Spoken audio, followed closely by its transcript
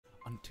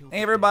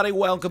Hey everybody,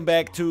 welcome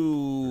back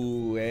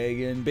to Egg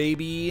and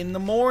Baby in the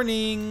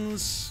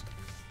Mornings.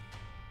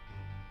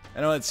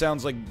 I know it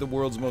sounds like the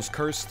world's most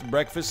cursed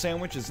breakfast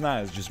sandwich. It's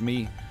not, it's just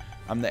me.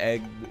 I'm the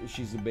egg,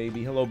 she's the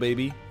baby. Hello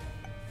baby.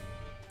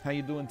 How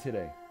you doing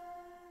today?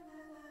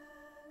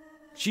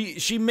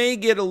 She may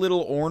get a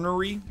little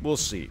ornery, we'll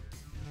see.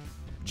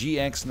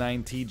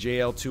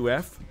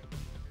 GX9TJL2F.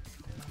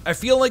 I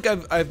feel like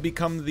I've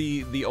become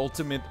the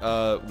ultimate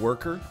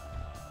worker.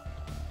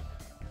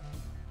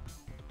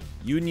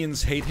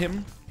 Unions hate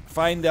him.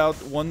 Find out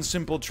one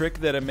simple trick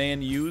that a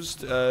man used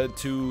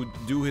to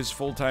do his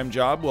full-time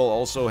job while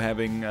also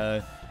having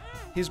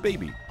his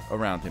baby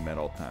around him at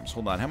all times.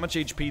 Hold on, how much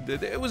HP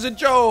did it? Was a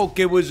joke!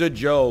 It was a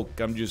joke!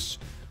 I'm just,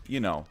 you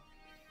know.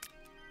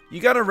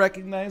 You gotta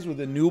recognize with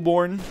a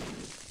newborn,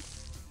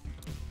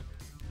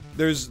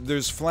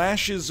 there's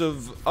flashes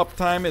of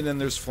uptime and then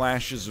there's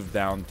flashes of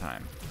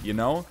downtime, you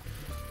know?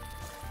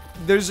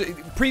 There's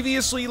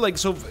previously, like,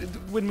 so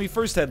when we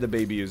first had the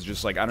baby, is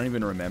just like, I don't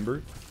even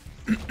remember.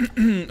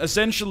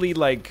 Essentially,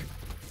 like,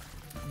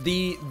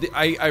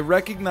 I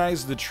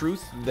recognize the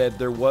truth that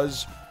there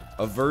was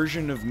a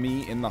version of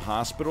me in the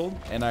hospital,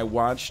 and I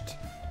watched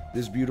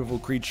this beautiful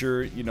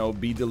creature, you know,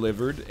 be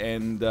delivered,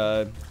 and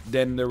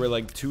then there were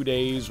like 2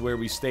 days where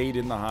we stayed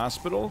in the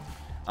hospital.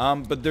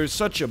 But there's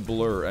such a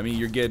blur. I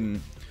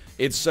mean,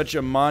 it's such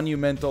a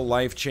monumental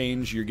life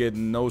change. You're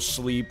getting no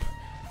sleep.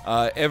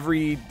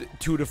 Every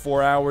 2 to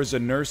 4 hours, a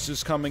nurse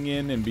is coming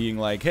in and being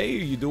like, hey,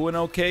 are you doing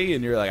okay?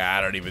 And you're like, I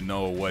don't even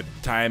know what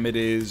time it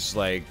is.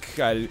 Like,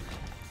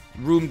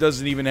 room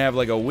doesn't even have,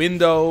 like, a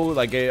window.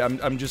 Like,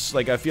 I'm just,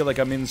 like, I feel like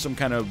I'm in some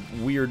kind of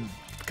weird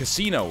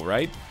casino,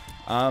 right?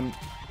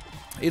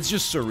 It's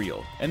just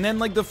surreal. And then,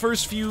 like, the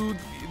first few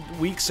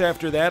weeks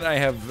after that, I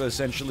have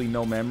essentially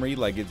no memory.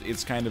 Like,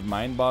 it's kind of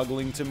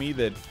mind-boggling to me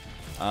that,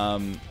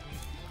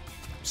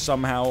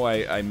 somehow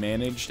I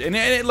managed, and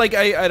like,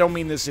 I don't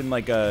mean this in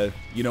like a,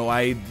 you know,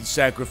 I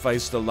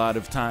sacrificed a lot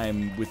of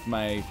time with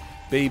my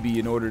baby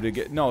in order to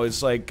get, no,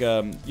 it's like,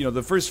 you know,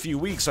 the first few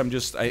weeks,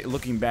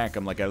 looking back,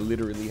 I'm like, I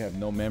literally have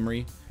no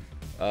memory,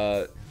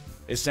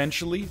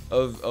 essentially,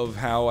 of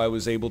how I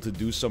was able to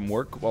do some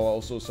work, while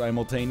also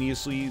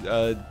simultaneously,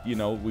 you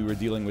know, we were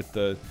dealing with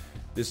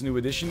this new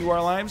addition to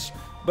our lives,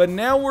 but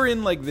now we're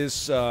in like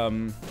this,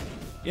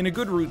 in a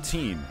good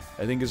routine,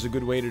 I think is a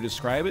good way to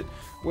describe it,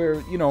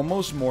 where, you know,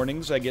 most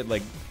mornings I get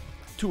like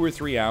 2 or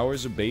 3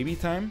 hours of baby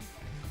time,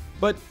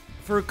 but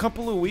for a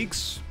couple of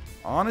weeks,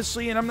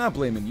 honestly, and I'm not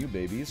blaming you,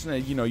 baby, it's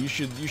not, you know, you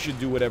should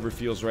do whatever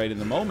feels right in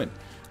the moment,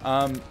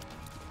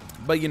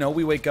 but, you know,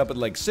 we wake up at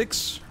like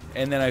 6,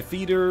 and then I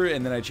feed her,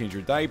 and then I change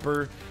her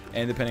diaper,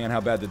 and depending on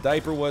how bad the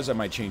diaper was, I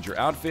might change her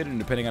outfit, and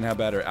depending on how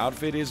bad her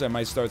outfit is, I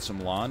might start some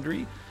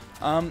laundry.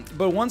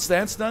 But once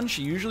that's done,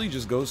 she usually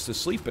just goes to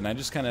sleep, and I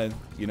just kind of,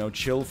 you know,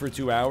 chill for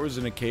 2 hours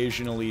and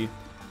occasionally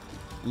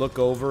look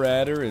over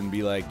at her and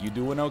be like, you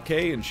doing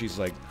okay? And she's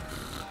like,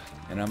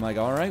 and I'm like,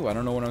 all right, well, I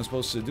don't know what I'm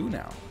supposed to do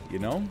now, you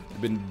know?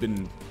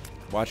 Been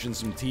watching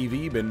some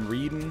TV, been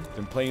reading,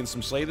 been playing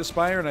some Slay the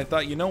Spire, and I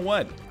thought, you know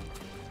what?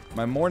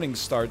 My mornings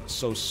start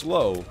so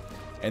slow,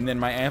 and then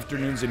my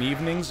afternoons and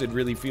evenings, it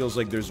really feels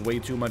like there's way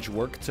too much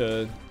work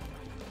to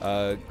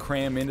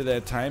cram into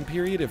that time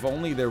period. If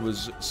only there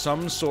was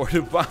some sort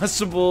of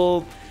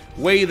possible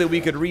way that we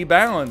could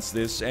rebalance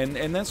this,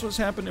 and that's what's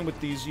happening with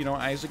these, you know,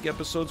 Isaac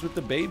episodes with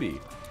the baby.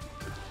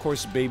 Of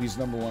course, baby's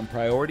 #1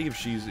 priority. If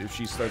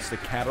she starts to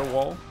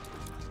caterwaul,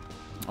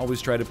 always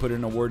try to put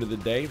in a word of the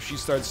day. If she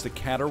starts to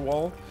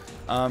caterwaul,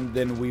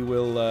 then we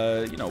will,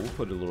 you know, we'll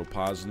put a little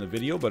pause in the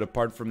video. But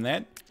apart from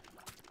that,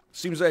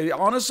 seems like,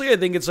 honestly, I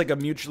think it's like a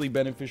mutually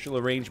beneficial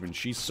arrangement.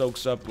 She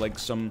soaks up like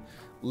some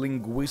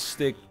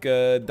linguistic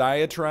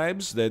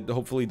diatribes that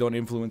hopefully don't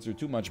influence her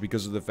too much,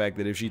 because of the fact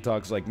that if she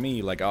talks like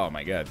me, like, oh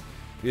my god,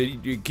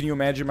 can you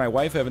imagine my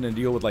wife having to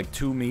deal with like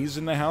 2 me's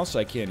in the house?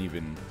 I can't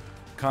even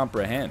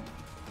comprehend.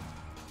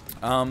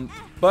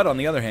 But on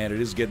the other hand,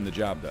 it is getting the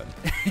job done.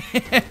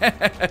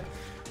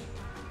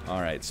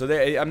 Alright, so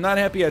I'm not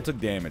happy I took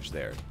damage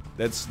there.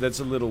 That's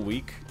a little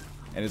weak,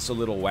 and it's a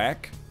little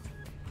whack.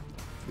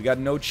 We got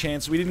no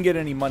chance. We didn't get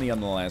any money on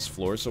the last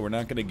floor, so we're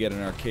not going to get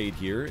an arcade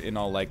here, in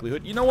all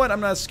likelihood. You know what? I'm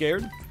not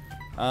scared.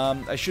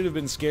 I should have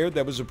been scared.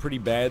 That was a pretty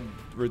bad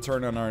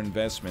return on our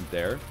investment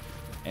there.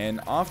 And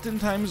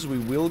oftentimes we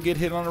will get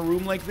hit on a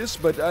room like this,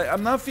 but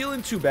I'm not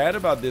feeling too bad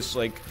about this.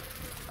 Like,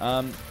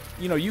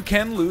 you know, you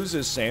can lose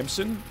as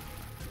Samson.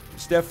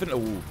 It's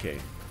definitely... Oh, okay.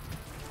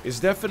 It's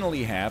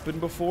definitely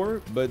happened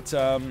before, but,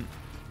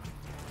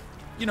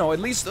 you know, at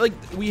least, like,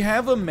 we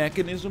have a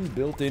mechanism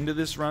built into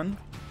this run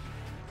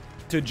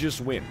to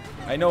just win.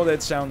 I know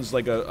that sounds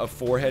like a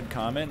forehead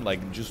comment,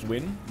 like, just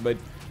win, but,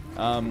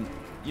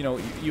 you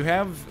know, you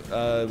have,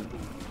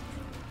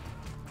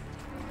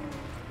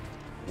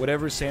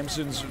 whatever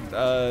Samson's,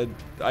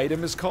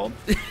 item is called.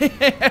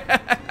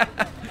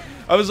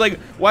 I was like,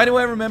 why do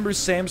I remember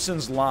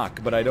Samson's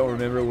lock, but I don't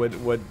remember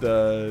what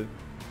the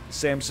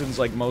Samson's,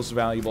 like, most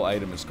valuable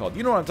item is called?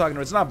 You know what I'm talking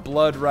about. It's not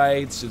blood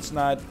rights, it's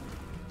not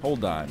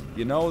Hold on.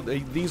 You know,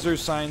 these are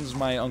signs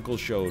my uncle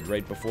showed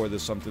right before the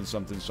something,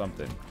 something,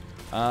 something.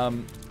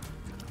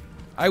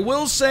 I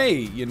will say,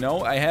 you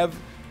know, I have...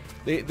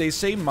 They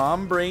say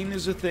mom brain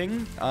is a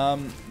thing,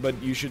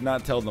 but you should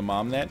not tell the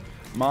mom that.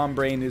 Mom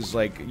brain is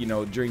like, you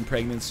know, during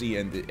pregnancy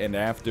and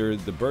after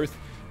the birth,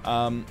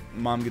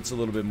 mom gets a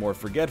little bit more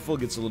forgetful,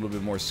 gets a little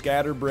bit more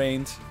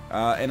scatterbrained,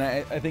 and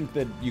I think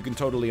that you can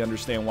totally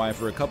understand why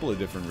for a couple of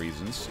different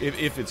reasons,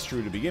 if it's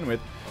true to begin with.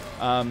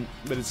 But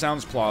it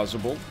sounds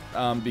plausible,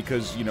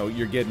 because, you know,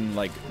 you're getting,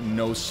 like,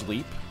 no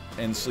sleep,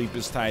 and sleep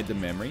is tied to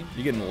memory.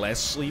 You're getting less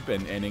sleep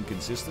and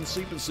inconsistent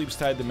sleep, and sleep's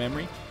tied to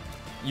memory.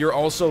 You're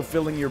also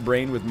filling your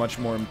brain with much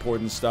more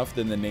important stuff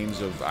than the names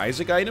of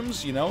Isaac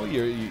items, you know?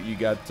 You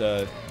got,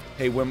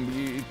 hey,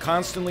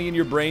 constantly in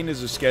your brain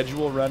is a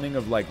schedule running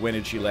of, like, when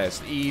did she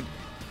last eat?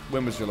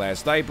 When was her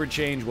last diaper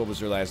change? What was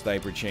her last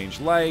diaper change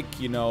like?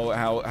 You know,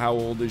 how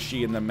old is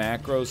she in the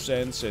macro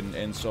sense,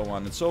 and so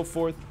on and so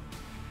forth.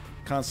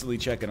 Constantly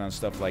checking on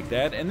stuff like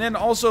that. And then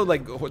also,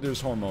 like,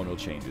 there's hormonal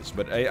changes.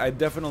 But I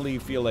definitely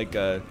feel like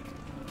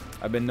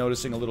I've been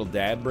noticing a little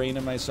dad brain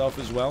in myself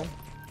as well.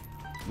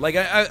 Like,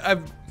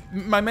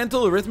 my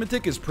mental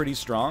arithmetic is pretty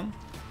strong.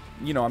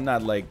 You know, I'm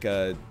not, like,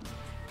 a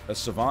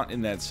savant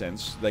in that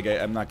sense. Like,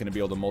 I'm not going to be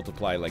able to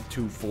multiply, like,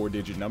 2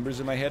 4-digit numbers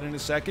in my head in a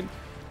second.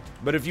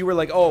 But if you were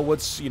like, oh,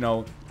 what's, you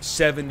know,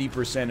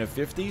 70% of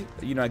 50?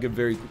 You know, I could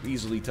very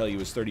easily tell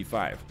you it's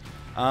 35.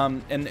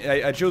 And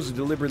I chose a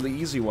deliberately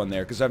easy one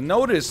there, because I've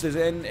noticed,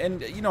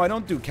 and, you know, I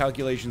don't do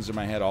calculations in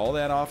my head all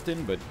that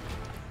often, but...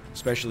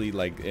 Especially,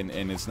 like,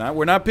 and it's not,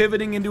 we're not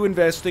pivoting into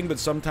investing, but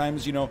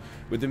sometimes, you know,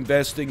 with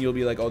investing, you'll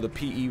be like, oh, the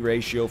PE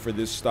ratio for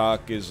this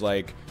stock is,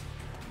 like,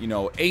 you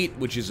know, 8,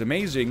 which is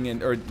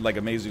amazing, or, like,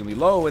 amazingly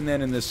low, and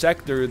then in the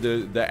sector,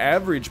 the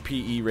average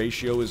PE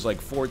ratio is, like,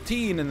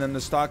 14, and then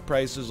the stock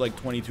price is, like,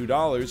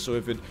 $22, so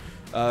if it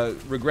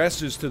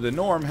regresses to the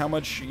norm, how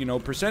much, you know,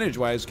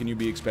 percentage-wise can you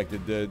be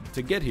expected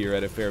to get here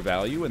at a fair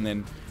value? And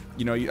then,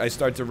 you know, I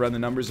start to run the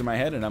numbers in my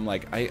head, and I'm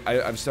like,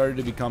 I've started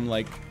to become,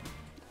 like,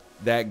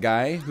 that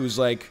guy who's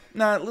like,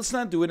 nah, let's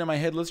not do it in my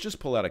head, let's just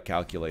pull out a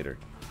calculator.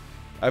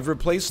 I've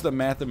replaced the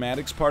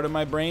mathematics part of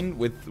my brain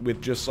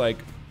with just, like,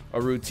 a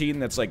routine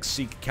that's like,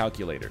 seek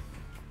calculator.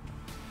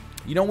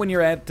 You know when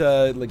you're at,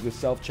 like, the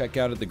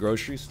self-checkout at the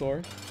grocery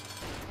store?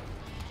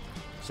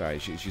 Sorry,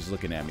 she's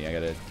looking at me, I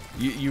gotta...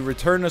 You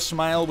return a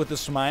smile with a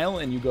smile,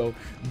 and you go,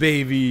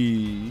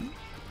 baby!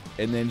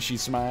 And then she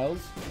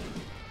smiles.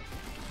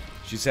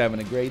 She's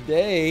having a great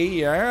day,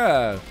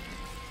 yeah!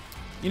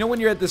 You know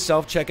when you're at the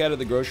self-checkout at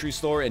the grocery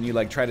store and you,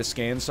 like, try to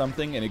scan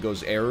something and it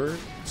goes error,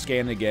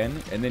 scan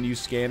again, and then you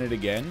scan it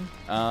again,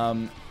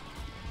 and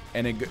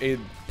it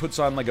puts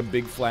on, like, a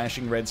big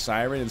flashing red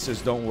siren and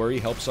says, don't worry,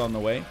 help's on the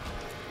way?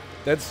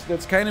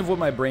 That's kind of what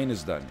my brain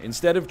has done.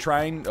 Instead of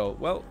trying... Oh,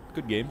 well,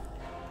 good game.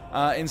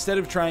 Instead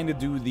of trying to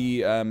do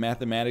the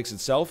mathematics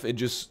itself, it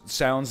just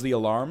sounds the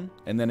alarm,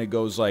 and then it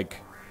goes like,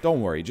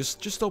 don't worry,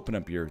 just open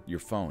up your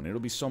phone. It'll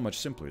be so much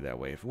simpler that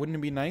way. Wouldn't it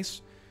be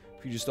nice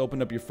if you just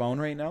opened up your phone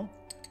right now?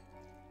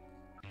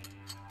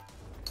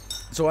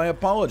 So I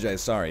apologize,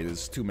 sorry,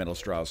 there's 2 metal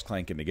straws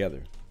clanking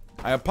together.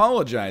 I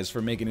apologize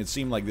for making it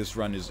seem like this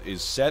run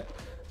is set,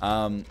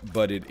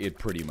 but it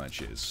pretty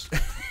much is.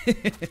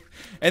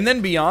 And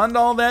then beyond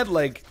all that,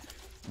 like,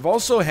 I've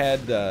also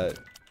had a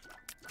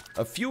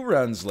few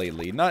runs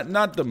lately,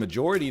 not the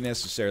majority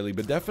necessarily,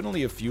 but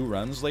definitely a few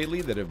runs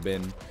lately that have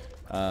been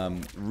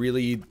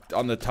really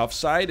on the tough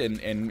side, and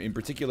in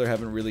particular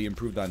haven't really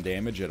improved on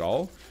damage at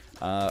all.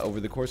 Over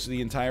the course of the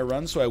entire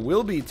run, so I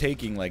will be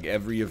taking, like,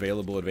 every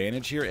available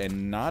advantage here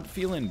and not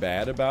feeling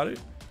bad about it.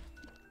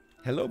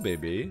 Hello,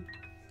 baby.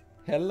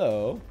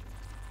 Hello.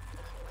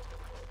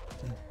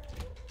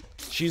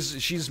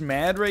 She's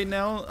mad right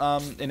now,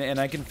 and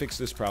I can fix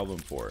this problem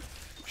for her.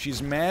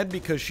 She's mad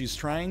because she's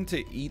trying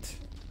to eat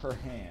her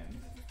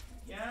hand.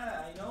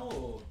 Yeah, I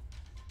know.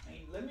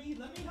 Let me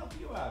help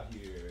you out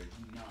here.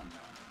 No.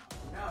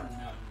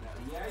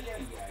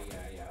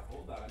 Yeah.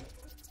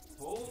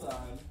 Hold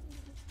on.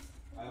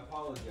 I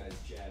apologize,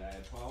 Chad. I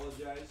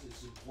apologize.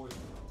 It's important.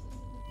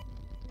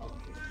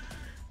 Okay.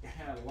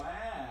 Wow.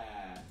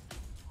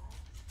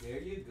 There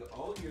you go.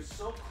 Oh, you're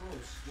so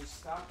close. Just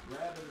stop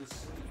grabbing the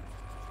sleeve.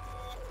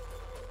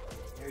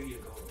 There you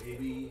go,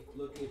 baby.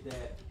 Look at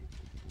that.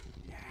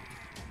 Yeah,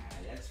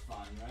 that's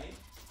fun, right?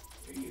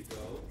 There you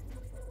go.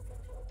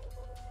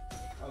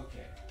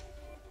 Okay.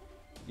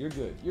 You're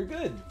good. You're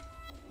good.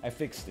 I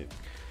fixed it.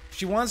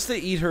 She wants to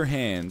eat her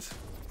hand.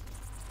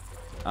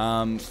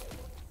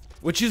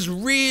 Which is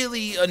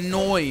really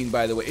annoying,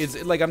 by the way.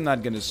 It's like, I'm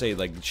not gonna say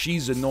like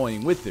she's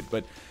annoying with it,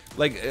 but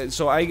like,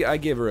 so I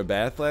gave her a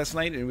bath last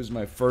night, and it was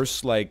my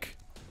first, like,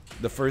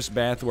 the first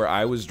bath where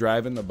I was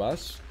driving the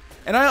bus.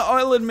 And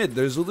I'll admit,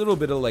 there's a little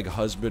bit of like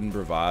husband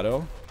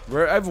bravado,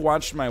 where I've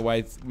watched my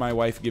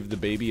wife give the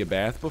baby a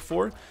bath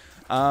before,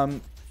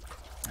 and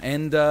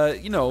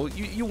you know,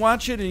 you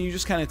watch it and you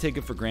just kind of take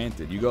it for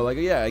granted. You go like,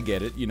 yeah, I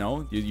get it, you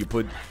know, you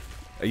put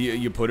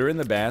You put her in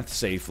the bath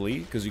safely,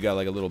 because you got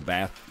like a little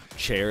bath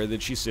chair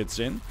that she sits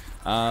in.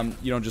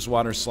 You don't just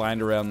want her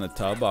sliding around the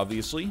tub,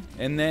 obviously.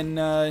 And then,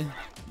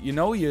 you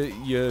know,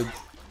 you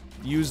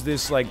use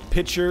this like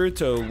pitcher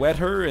to wet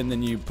her, and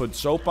then you put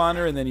soap on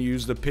her, and then you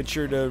use the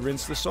pitcher to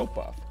rinse the soap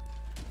off.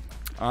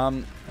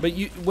 But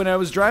when I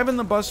was driving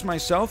the bus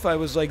myself, I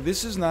was like,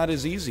 this is not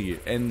as easy.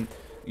 And,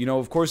 you know,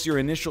 of course, your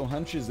initial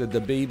hunch is that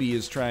the baby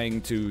is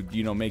trying to,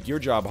 you know, make your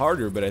job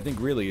harder, but I think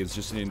really it's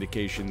just an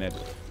indication that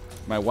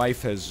my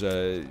wife has,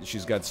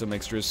 she's got some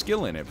extra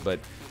skill in it. But,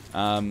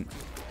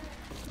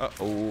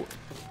 uh-oh.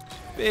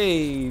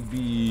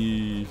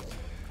 Baby.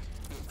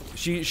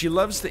 She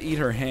loves to eat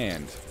her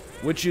hand,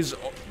 which is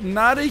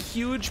not a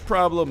huge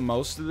problem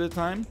most of the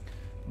time,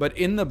 but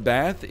in the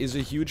bath is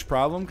a huge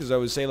problem, because I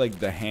would say like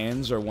the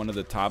hands are one of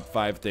the top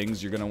 5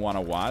 things you're gonna want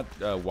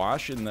to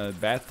wash in the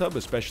bathtub,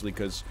 especially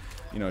because,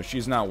 you know,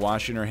 she's not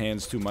washing her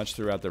hands too much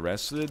throughout the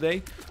rest of the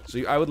day.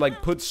 So I would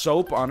like put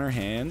soap on her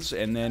hands,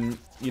 and then,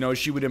 you know,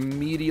 she would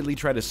immediately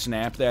try to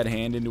snap that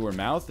hand into her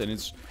mouth, and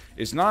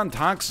it's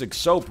non-toxic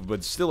soap,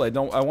 but still I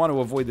want to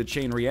avoid the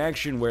chain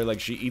reaction where like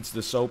she eats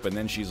the soap and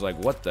then she's like,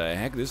 what the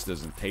heck, this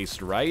doesn't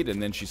taste right,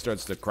 and then she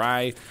starts to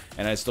cry,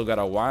 and I still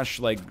gotta wash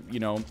like, you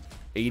know,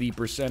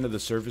 80% of the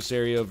surface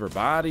area of her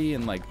body,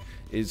 and like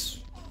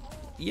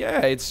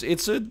yeah, it's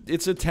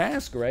a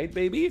task, right,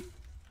 baby?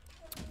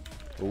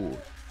 Ooh.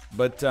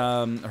 But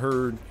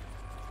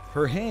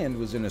her hand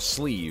was in a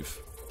sleeve.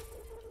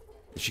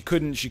 She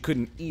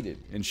couldn't eat it,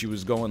 and she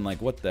was going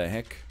like, what the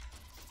heck?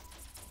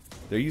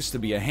 There used to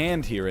be a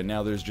hand here, and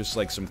now there's just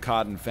like some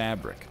cotton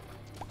fabric.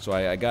 So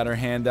I got her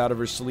hand out of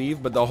her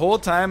sleeve, but the whole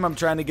time I'm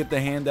trying to get the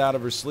hand out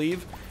of her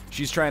sleeve,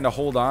 she's trying to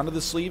hold on to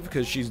the sleeve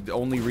because she's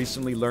only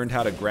recently learned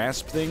how to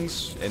grasp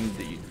things, and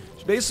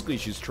basically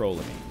she's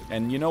trolling me.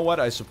 And you know what?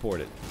 I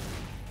support it.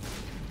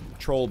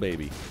 Troll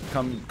baby.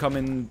 Come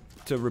in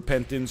to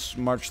repentance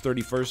March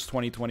 31st,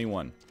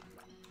 2021.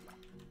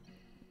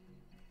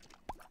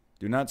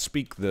 Do not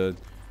speak the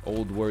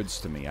old words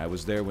to me. I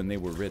was there when they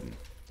were written.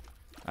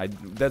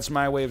 That's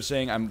my way of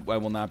saying I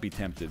will not be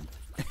tempted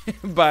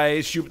by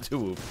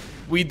Shoop2.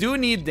 We do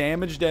need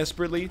damage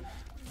desperately,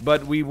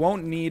 but we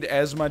won't need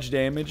as much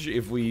damage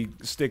if we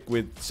stick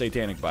with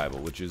Satanic Bible,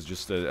 which is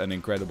just an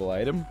incredible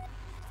item.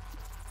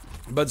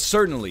 But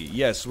certainly,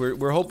 yes,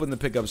 we're hoping to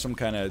pick up some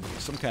kind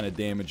of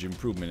damage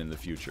improvement in the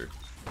future.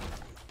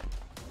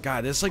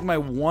 God, that's like my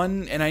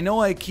one, and I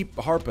know I keep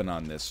harping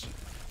on this.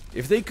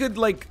 If they could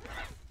like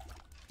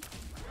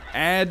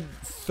add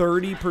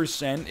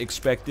 30%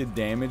 expected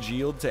damage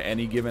yield to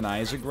any given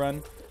Isaac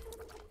run,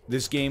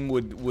 this game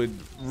would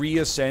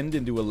reascend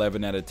into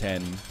 11 out of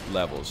 10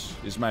 levels,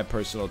 is my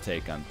personal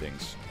take on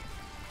things.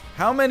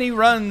 How many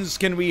runs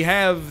can we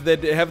have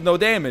that have no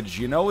damage?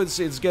 You know, it's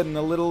getting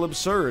a little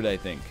absurd, I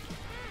think.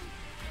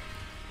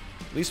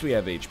 At least we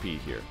have HP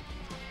here.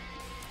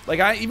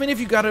 Like, even if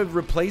you gotta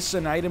replace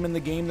an item in the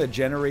game that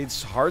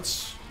generates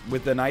hearts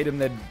with an item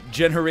that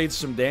generates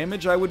some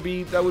damage, I would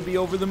be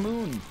over the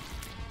moon.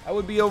 I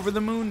would be over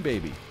the moon,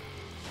 baby.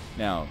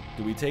 Now,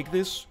 do we take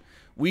this?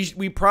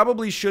 We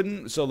probably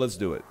shouldn't, so let's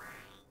do it.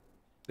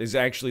 It's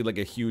actually like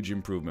a huge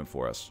improvement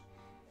for us.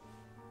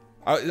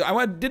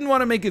 I didn't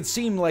want to make it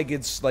seem like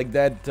it's like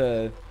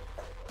that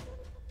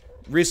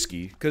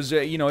risky, because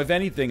you know, if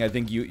anything, I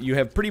think you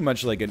have pretty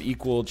much like an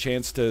equal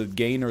chance to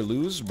gain or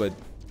lose, but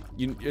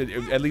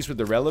at least with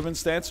the relevant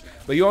stats.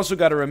 But you also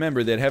got to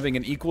remember that having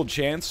an equal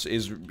chance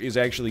is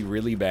actually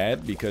really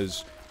bad,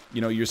 because you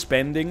know, you're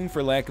spending,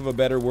 for lack of a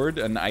better word,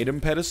 an item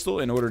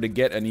pedestal in order to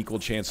get an equal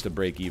chance to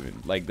break even.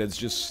 Like, that's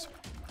just,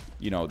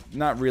 you know,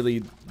 not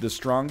really the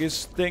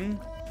strongest thing.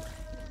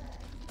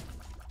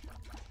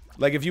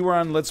 Like, if you were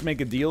on Let's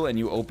Make a Deal and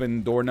you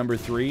open door number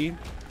 3,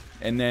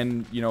 and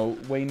then, you know,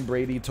 Wayne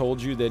Brady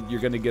told you that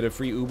you're gonna get a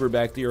free Uber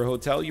back to your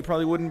hotel, you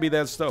probably wouldn't be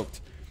that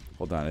stoked.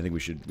 Hold on, I think we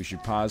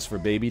should pause for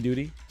baby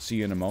duty. See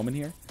you in a moment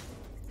here.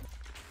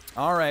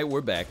 Alright, we're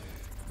back.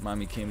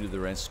 Mommy came to the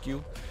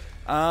rescue.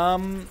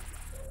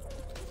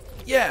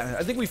 Yeah,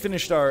 I think we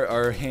finished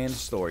our hand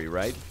story,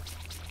 right?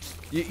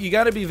 You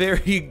gotta be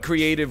very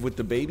creative with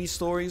the baby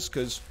stories,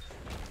 because,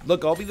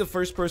 look, I'll be the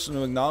first person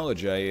to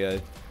acknowledge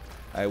I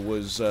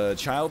was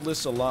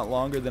childless a lot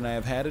longer than I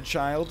have had a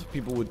child.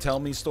 People would tell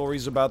me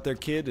stories about their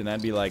kid, and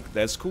I'd be like,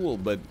 that's cool,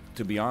 but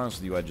to be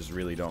honest with you, I just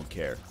really don't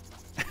care.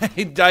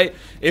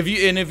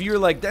 If you're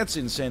like, that's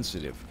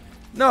insensitive.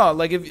 No,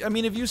 like,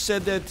 if you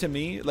said that to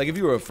me, like, if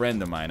you were a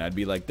friend of mine, I'd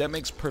be like, that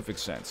makes perfect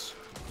sense.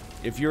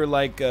 If you're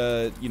like,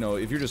 you know,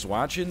 if you're just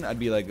watching, I'd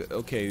be like,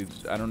 okay,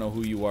 I don't know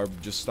who you are,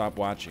 just stop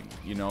watching.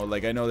 You know,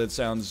 like, I know that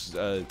sounds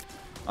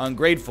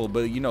ungrateful,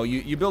 but, you know,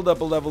 you build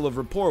up a level of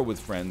rapport with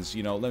friends.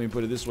 You know, let me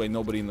put it this way,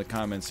 nobody in the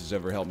comments has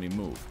ever helped me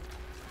move.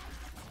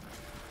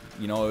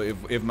 You know,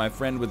 if my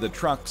friend with the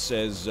truck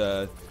says,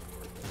 you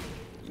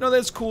know,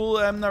 that's cool,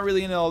 I'm not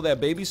really into all that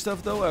baby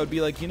stuff, though, I would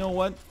be like, you know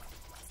what?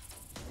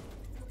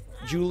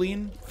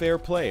 Julian, fair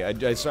play.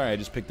 Sorry, I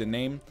just picked a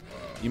name.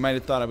 You might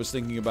have thought I was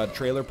thinking about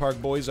Trailer Park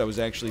Boys. I was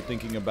actually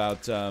thinking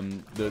about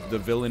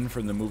the villain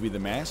from the movie The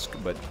Mask,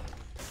 but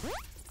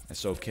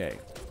that's okay.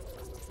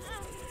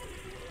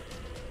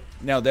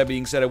 Now, that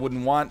being said, I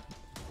wouldn't want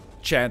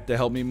chat to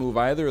help me move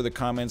either, or the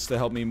comments to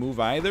help me move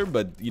either,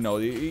 but, you know,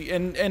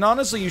 and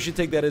honestly, you should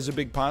take that as a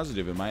big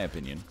positive, in my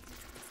opinion.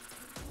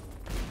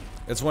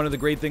 That's one of the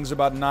great things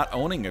about not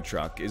owning a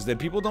truck, is that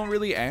people don't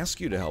really ask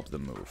you to help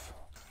them move.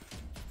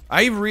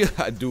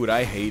 Dude,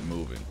 I hate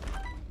moving.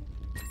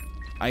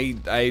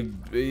 I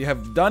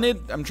have done it.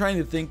 I'm trying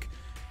to think.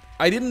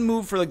 I didn't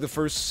move for like the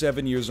first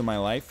 7 years of my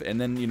life, and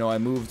then, you know, I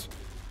moved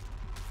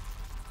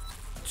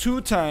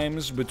 2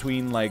 times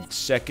between like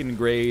 2nd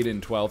grade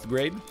and 12th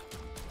grade.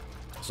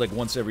 It's like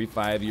once every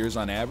 5 years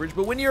on average.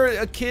 But when you're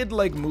a kid,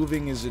 like,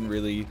 moving isn't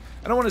really...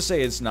 I don't want to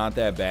say it's not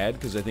that bad,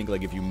 because I think,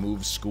 like, if you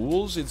move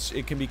schools,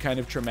 it can be kind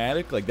of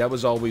traumatic. Like, that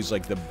was always,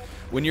 like,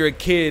 when you're a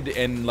kid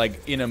and,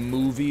 like, in a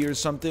movie or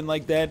something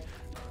like that,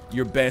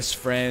 your best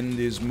friend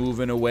is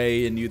moving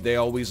away, and they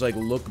always, like,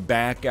 look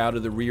back out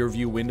of the rear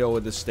view window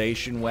of the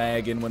station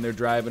wagon when they're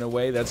driving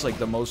away. That's, like,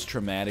 the most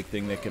traumatic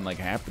thing that can, like,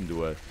 happen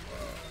to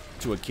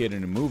a kid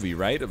in a movie,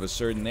 right? Of a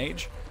certain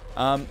age.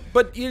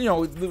 But, you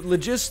know,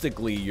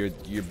 logistically,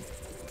 your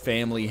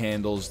family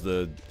handles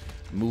the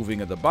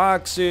moving of the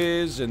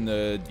boxes and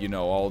the, you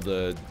know, all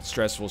the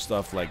stressful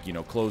stuff like, you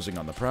know, closing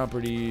on the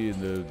property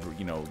and the,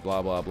 you know,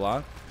 blah, blah,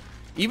 blah.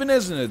 Even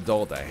as an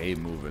adult, I hate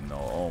moving,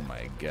 though. Oh,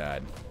 my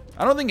God.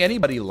 I don't think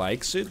anybody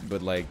likes it,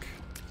 but, like,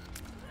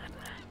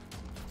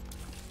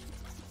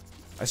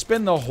 I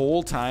spend the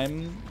whole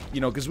time,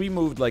 you know, because we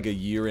moved, like, a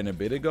year and a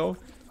bit ago.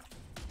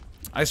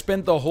 I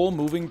spent the whole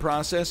moving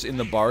process in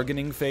the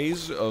bargaining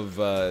phase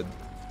of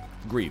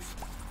grief.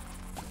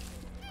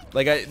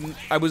 Like,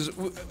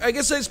 I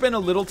guess I spent a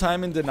little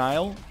time in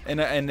denial,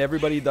 and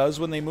everybody does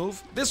when they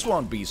move. This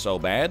won't be so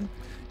bad.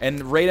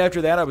 And right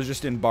after that, I was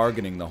just in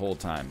bargaining the whole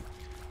time.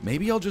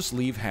 Maybe I'll just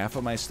leave half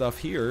of my stuff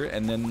here,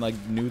 and then, like,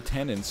 new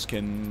tenants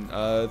can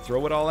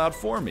throw it all out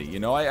for me.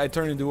 You know, I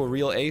turned into a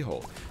real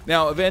a-hole.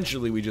 Now,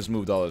 eventually, we just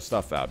moved all the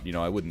stuff out. You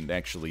know, I wouldn't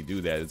actually do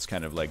that. It's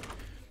kind of like...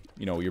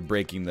 You know, you're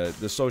breaking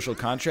the social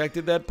contract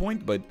at that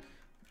point, but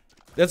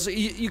that's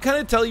you kind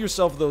of tell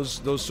yourself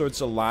those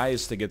sorts of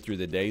lies to get through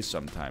the day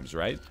sometimes,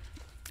 right?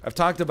 I've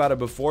talked about it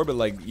before, but,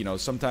 like, you know,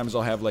 sometimes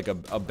I'll have like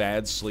a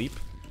bad sleep,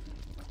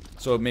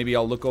 so maybe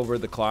I'll look over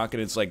at the clock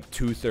and it's like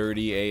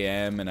 2:30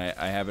 a.m. and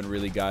I haven't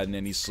really gotten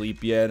any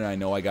sleep yet, and I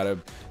know I gotta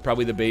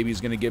probably the baby's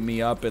gonna get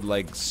me up at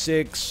like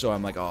 6, so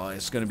I'm like, oh,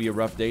 it's gonna be a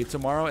rough day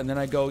tomorrow, and then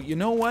I go, you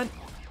know what?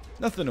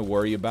 Nothing to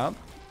worry about.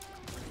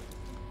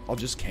 I'll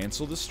just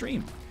cancel the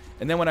stream.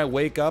 And then when I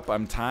wake up,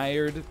 I'm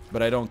tired,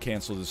 but I don't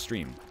cancel the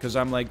stream. Because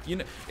I'm like, you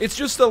know, it's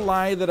just a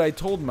lie that I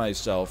told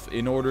myself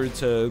in order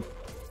to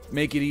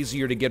make it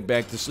easier to get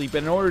back to sleep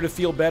and in order to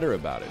feel better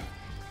about it.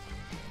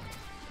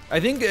 I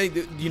think,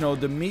 you know,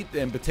 the meat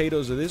and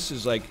potatoes of this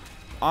is like,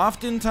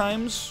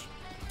 oftentimes,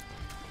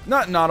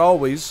 not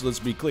always, let's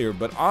be clear,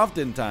 but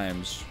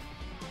oftentimes,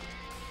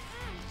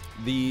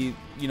 you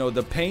know,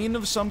 the pain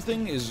of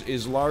something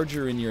is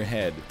larger in your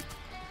head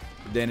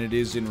than it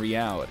is in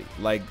reality.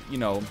 Like, you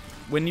know...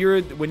 When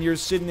you're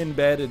sitting in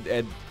bed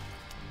at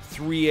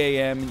 3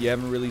 a.m., you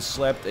haven't really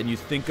slept, and you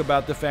think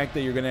about the fact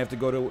that you're going to have to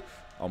go to...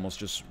 Almost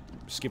just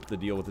skip the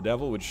deal with the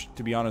devil, which,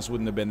 to be honest,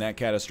 wouldn't have been that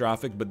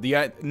catastrophic, but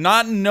the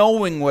not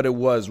knowing what it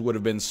was would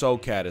have been so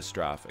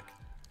catastrophic.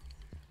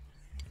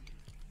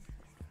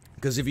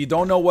 Because if you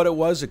don't know what it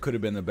was, it could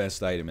have been the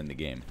best item in the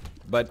game.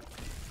 But...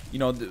 You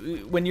know,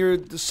 when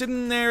you're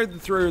sitting there,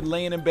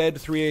 laying in bed,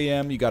 3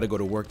 a.m., you got to go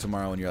to work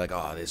tomorrow, and you're like,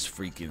 oh, this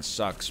freaking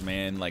sucks,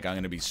 man. Like, I'm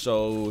going to be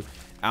so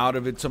out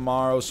of it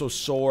tomorrow, so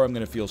sore, I'm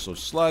going to feel so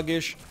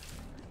sluggish.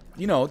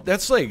 You know,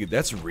 that's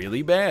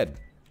really bad.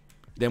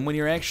 Then when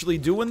you're actually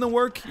doing the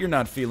work, you're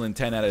not feeling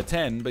 10 out of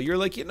 10, but you're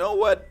like, you know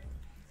what?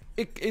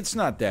 It's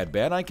not that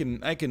bad. I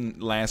can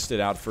last it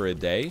out for a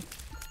day.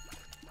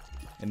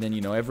 And then,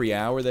 you know, every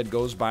hour that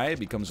goes by, it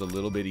becomes a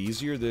little bit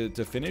easier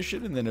to finish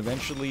it. And then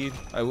eventually,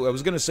 I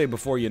was going to say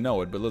before you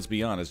know it, but let's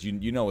be honest,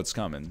 you know it's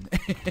coming.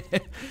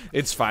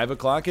 It's 5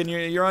 o'clock and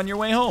you're on your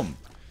way home.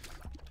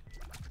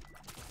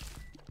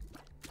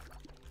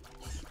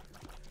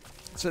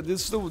 So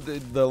this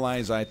is the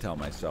lies I tell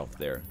myself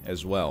there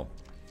as well.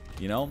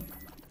 You know,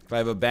 if I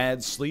have a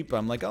bad sleep,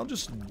 I'm like, I'll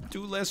just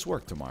do less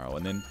work tomorrow.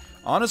 And then...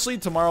 Honestly,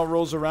 tomorrow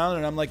rolls around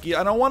and I'm like,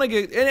 yeah, I don't want to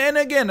get... And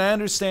again, I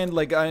understand,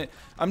 like,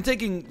 I'm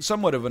taking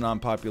somewhat of an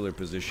unpopular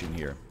position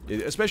here.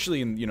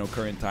 Especially in, you know,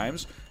 current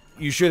times.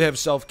 You should have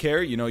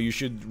self-care. You know, you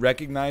should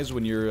recognize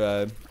when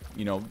you're,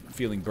 you know,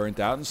 feeling burnt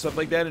out and stuff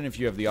like that. And if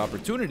you have the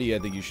opportunity, I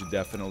think you should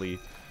definitely,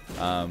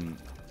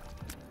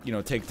 you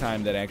know, take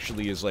time that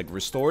actually is, like,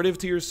 restorative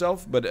to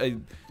yourself. But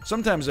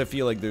sometimes I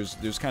feel like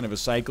there's kind of a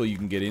cycle you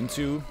can get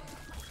into.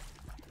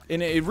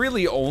 And it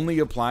really only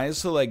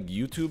applies to, like,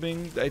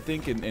 YouTubing, I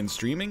think, and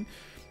streaming.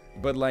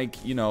 But,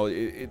 like, you know,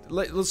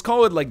 let's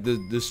call it, like,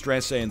 the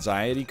stress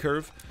anxiety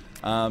curve.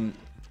 You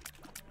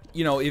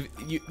know, if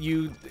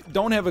you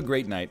don't have a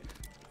great night,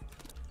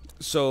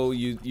 so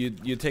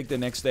you take the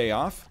next day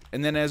off,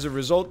 and then as a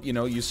result, you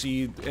know, you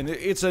see, and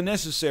it's a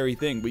necessary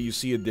thing, but you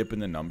see a dip in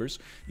the numbers.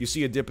 You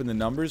see a dip in the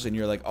numbers, and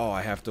you're like, oh,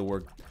 I have to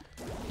work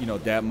you know,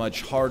 that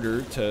much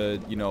harder to,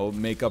 you know,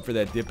 make up for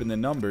that dip in the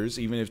numbers,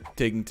 even if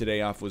taking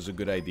today off was a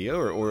good idea,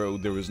 or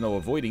there was no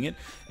avoiding it.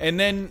 And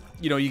then,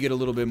 you know, you get a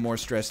little bit more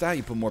stressed out,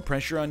 you put more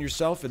pressure on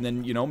yourself, and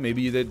then, you know,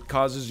 maybe that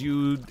causes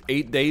you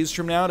 8 days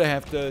from now to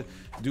have to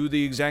do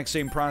the exact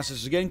same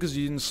process again because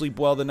you didn't sleep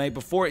well the night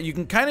before. You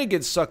can kind of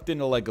get sucked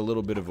into like a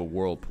little bit of a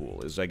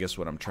whirlpool, is I guess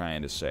what I'm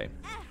trying to say.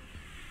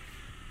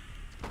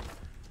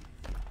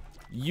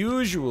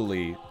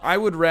 Usually, I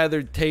would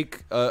rather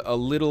take a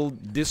little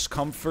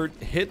discomfort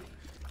hit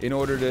in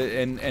order to,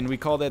 and we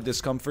call that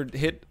discomfort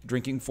hit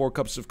drinking 4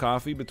 cups of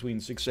coffee between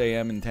 6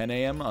 a.m. and 10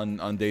 a.m.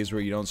 on days where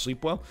you don't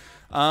sleep well.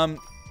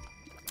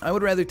 I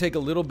would rather take a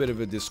little bit of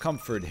a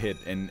discomfort hit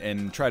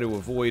and try to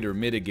avoid or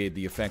mitigate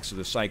the effects of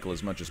the cycle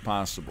as much as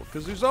possible,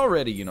 because there's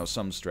already, you know,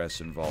 some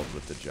stress involved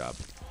with the job.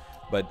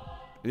 But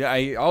yeah,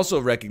 I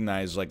also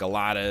recognize like a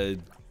lot of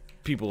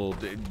people,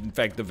 in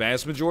fact, the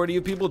vast majority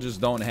of people just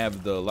don't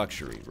have the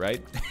luxury,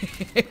 right?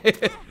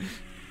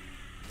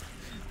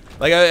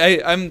 Like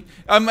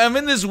I'm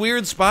in this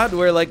weird spot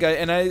where like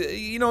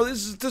you know,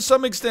 this is, to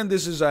some extent,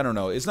 this is, I don't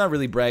know, it's not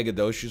really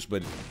braggadocious,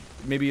 but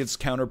maybe it's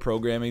counter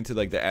programming to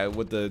like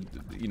what the,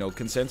 you know,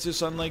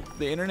 consensus on like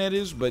the internet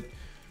is. But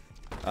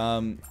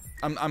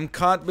I'm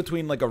caught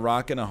between like a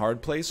rock and a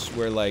hard place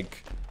where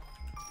like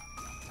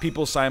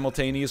people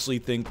simultaneously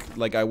think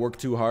like I work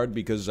too hard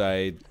because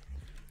I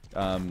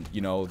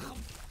you know,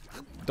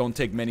 don't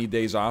take many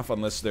days off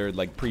unless they're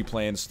like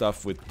pre-planned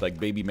stuff with like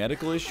baby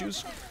medical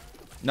issues.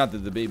 Not that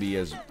the baby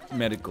has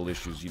medical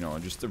issues, you know,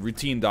 just the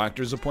routine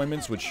doctor's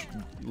appointments, which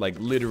like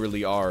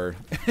literally are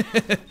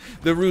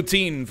the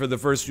routine for the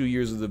first few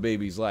years of the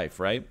baby's life,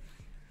 right?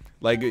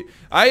 Like,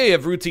 I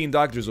have routine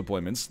doctor's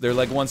appointments. They're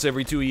like once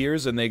every 2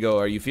 years, and they go,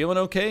 "Are you feeling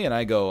okay?" And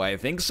I go, "I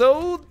think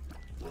so.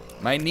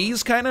 My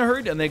knees kind of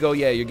hurt." And they go,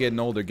 "Yeah, you're getting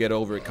older. Get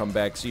over it. Come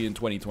back. See you in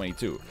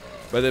 2022.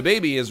 But the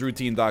baby has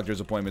routine doctor's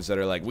appointments that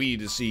are like, "We need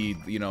to see,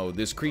 you know,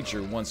 this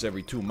creature once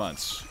every 2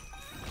 months.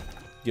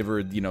 Give her,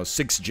 you know,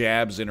 6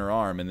 jabs in her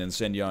arm and then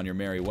send you on your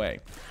merry way."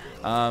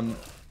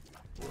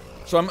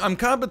 So I'm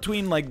caught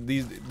between like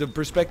the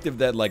perspective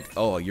that like,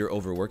 oh, you're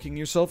overworking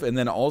yourself, and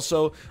then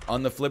also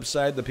on the flip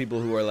side, the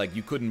people who are like,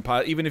 you couldn't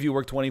even if you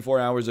work 24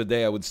 hours a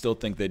day, I would still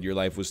think that your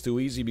life was too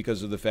easy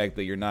because of the fact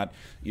that you're not,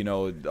 you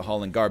know,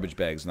 hauling garbage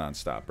bags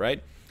nonstop,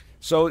 right?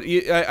 So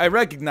I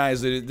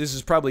recognize that this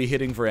is probably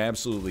hitting for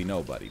absolutely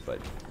nobody, but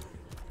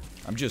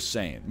I'm just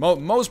saying,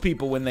 most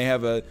people, when they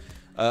have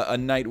a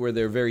night where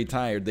they're very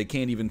tired, they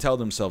can't even tell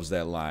themselves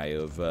that lie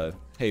of,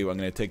 hey, I'm going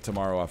to take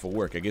tomorrow off of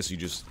work. I guess you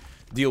just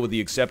deal with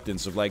the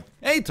acceptance of like,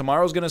 hey,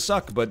 tomorrow's going to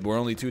suck, but we're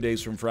only 2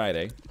 days from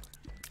Friday.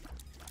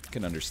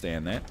 Can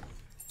understand that.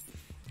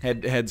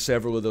 Had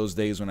several of those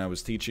days when I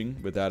was teaching,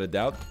 without a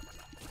doubt.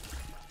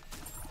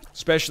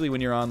 Especially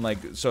when you're on like,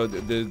 so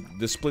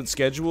the split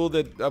schedule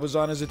that I was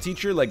on as a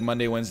teacher, like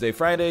Monday, Wednesday,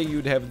 Friday,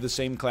 you'd have the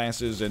same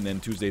classes, and then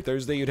Tuesday,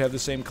 Thursday, you'd have the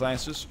same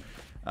classes.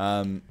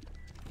 And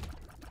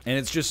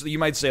it's just, you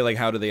might say, like,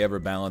 how do they ever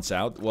balance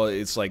out? Well,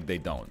 it's like they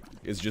don't.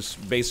 It's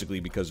just basically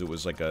because it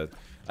was like an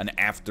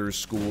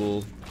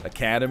after-school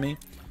academy.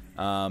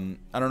 I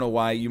don't know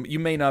why. You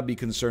may not be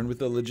concerned with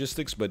the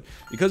logistics, but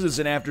because it's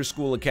an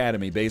after-school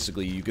academy,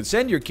 basically, you can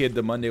send your kid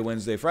to Monday,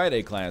 Wednesday,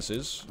 Friday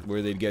classes,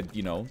 where they'd get,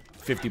 you know,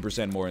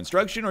 50% more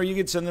instruction, or you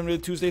could send them to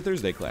Tuesday,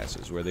 Thursday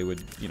classes, where they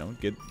would, you know,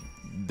 get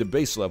the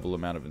base level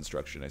amount of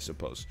instruction, I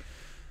suppose.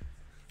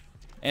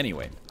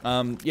 Anyway,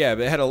 yeah,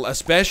 it had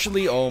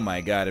especially, oh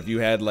my god, if you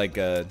had like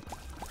a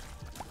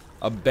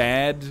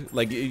bad,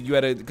 like you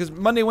had because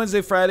Monday,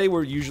 Wednesday, Friday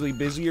were usually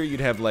busier, you'd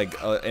have like,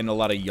 and a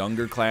lot of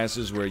younger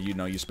classes where, you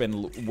know, you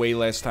spend way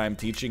less time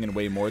teaching and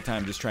way more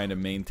time just trying to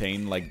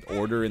maintain like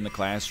order in the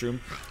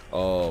classroom.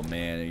 Oh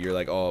man, you're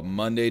like, oh,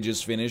 Monday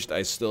just finished,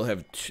 I still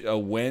have a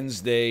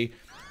Wednesday,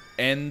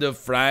 end of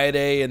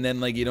Friday, and then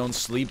like you don't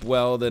sleep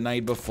well the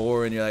night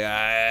before, and you're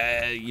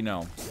like, you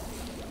know.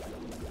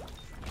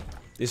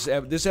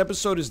 This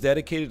episode is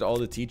dedicated to all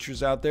the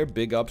teachers out there.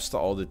 Big ups to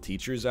all the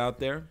teachers out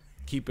there.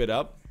 Keep it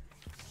up.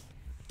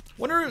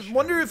 Wonder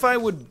if I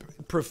would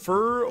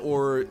prefer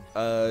or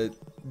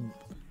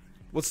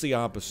what's the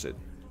opposite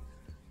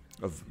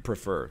of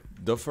prefer?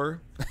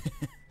 Defer?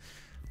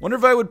 Wonder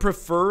if I would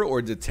prefer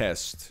or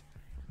detest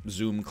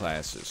Zoom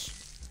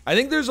classes. I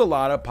think there's a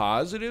lot of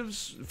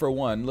positives. For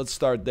one, let's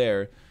start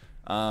there.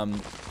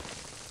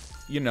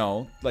 You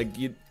know, like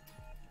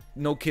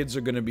no kids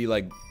are gonna be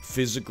like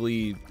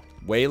physically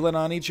wailing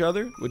on each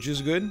other, which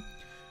is good.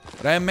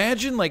 But I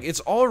imagine, like,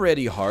 it's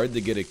already hard to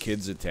get a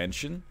kid's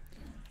attention.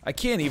 I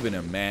can't even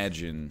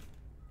imagine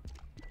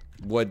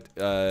what,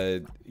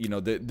 you know,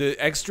 the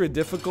extra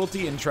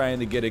difficulty in trying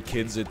to get a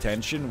kid's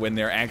attention when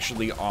they're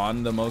actually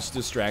on the most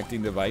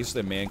distracting device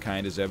that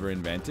mankind has ever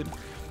invented.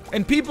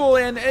 And people,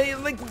 and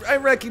like, I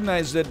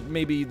recognize that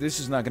maybe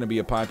this is not going to be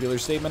a popular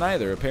statement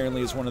either.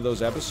 Apparently it's one of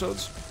those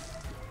episodes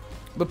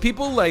But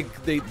people,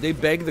 like, they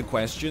beg the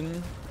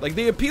question, like,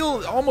 they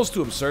appeal almost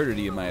to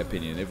absurdity, in my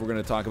opinion, if we're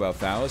going to talk about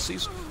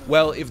fallacies.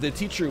 Well, if the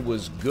teacher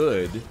was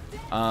good,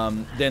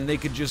 then they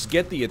could just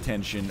get the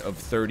attention of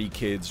 30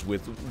 kids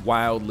with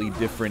wildly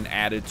different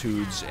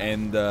attitudes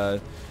and,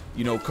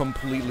 you know,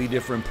 completely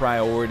different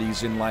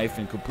priorities in life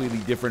and completely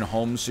different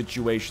home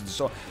situations.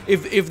 So,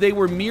 if they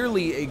were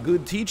merely a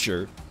good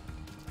teacher,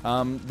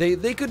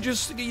 they could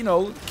just, you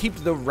know, keep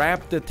the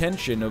rapt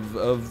attention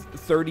of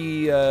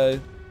 30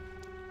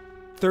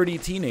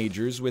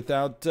 teenagers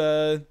without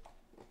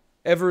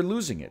ever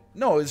losing it.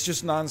 No, it's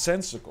just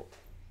nonsensical.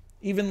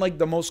 Even like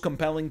the most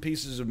compelling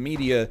pieces of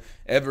media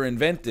ever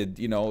invented,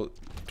 you know,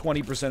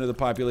 20% of the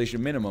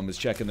population minimum is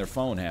checking their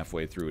phone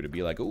halfway through to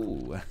be like,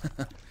 ooh,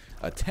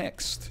 a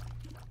text.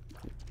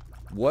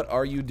 What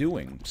are you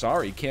doing?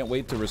 Sorry, can't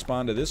wait to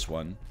respond to this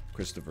one,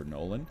 Christopher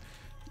Nolan.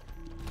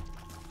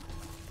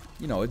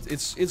 You know,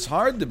 it's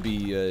hard to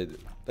be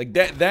like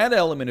that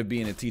element of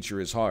being a teacher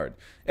is hard.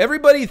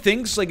 Everybody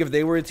thinks like if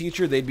they were a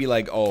teacher, they'd be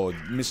like, oh,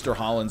 Mr.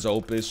 Holland's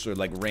Opus or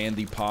like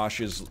Randy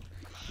Posh's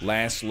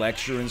last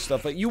lecture and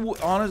stuff. Like you,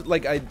 honest,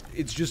 like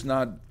it's just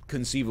not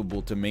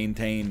conceivable to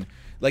maintain.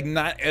 Like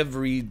not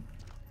every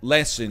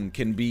lesson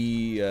can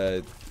be,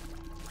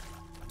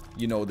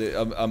 you know,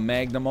 a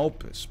magnum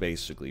opus,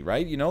 basically,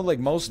 right? You know, like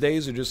most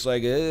days are just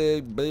like,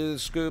 the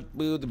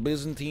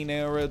Byzantine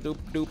era, doop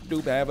doop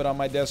doop. Have it on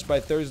my desk by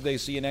Thursday.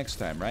 See you next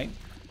time, right?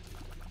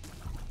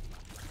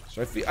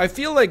 So I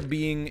feel like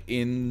being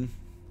in,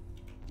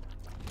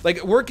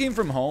 like working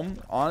from home,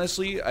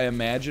 honestly, I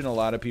imagine a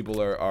lot of people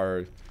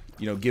are,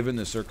 you know, given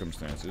the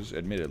circumstances,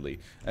 admittedly,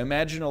 I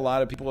imagine a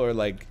lot of people are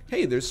like,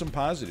 hey, there's some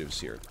positives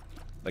here.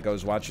 Like I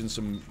was watching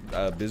some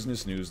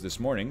business news this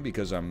morning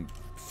because I'm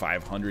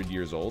 500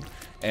 years old,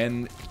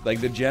 and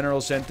like the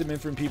general sentiment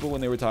from people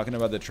when they were talking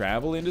about the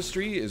travel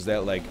industry is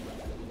that like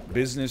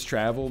business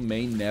travel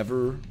may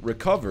never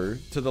recover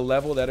to the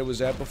level that it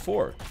was at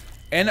before.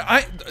 And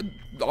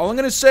all I'm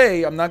gonna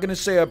say, I'm not gonna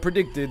say I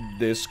predicted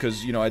this,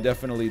 because, you know, I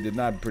definitely did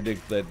not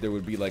predict that there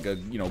would be like a,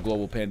 you know,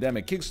 global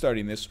pandemic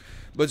kickstarting this.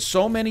 But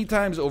so many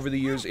times over the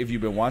years, if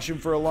you've been watching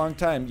for a long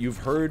time, you've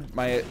heard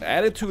my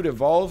attitude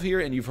evolve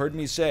here, and you've heard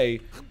me say,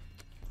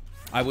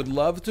 I would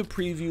love to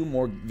preview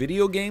more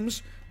video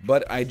games,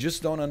 but I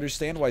just don't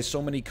understand why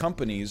so many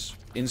companies,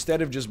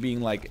 instead of just being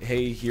like,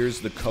 hey,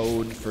 here's the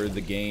code for the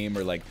game,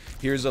 or like,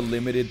 here's a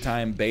limited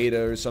time beta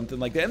or something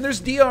like that. And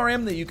there's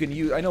DRM that you can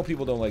use. I know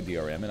people don't like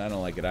DRM, and I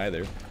don't like it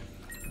either.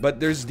 But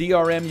there's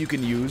DRM you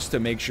can use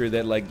to make sure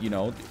that, like, you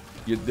know,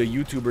 the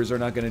YouTubers are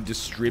not going to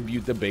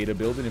distribute the beta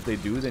build, and if they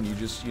do, then you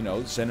just, you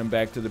know, send them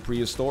back to the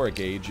prehistoric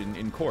age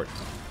in court.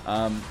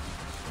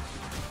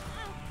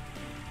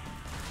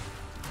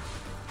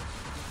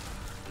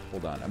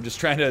 Hold on, I'm just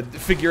trying to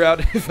figure out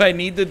if I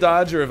need to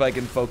dodge or if I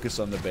can focus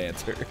on the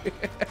banter.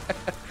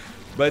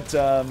 But,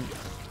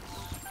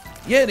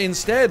 yeah,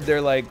 instead,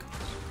 they're like,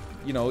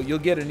 you know, you'll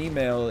get an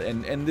email,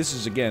 and this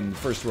is, again,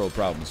 first world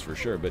problems for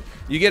sure, but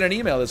you get an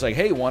email that's like,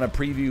 hey, want to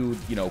preview,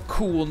 you know,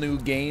 cool new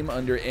game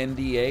under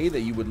NDA that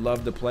you would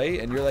love to play?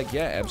 And you're like,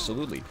 yeah,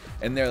 absolutely.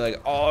 And they're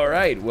like, all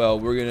right, well,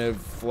 we're going to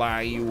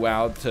fly you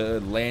out to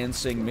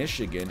Lansing,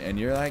 Michigan. And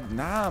you're like,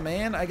 nah,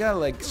 man, I got,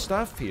 like,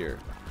 stuff here.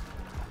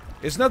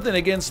 It's nothing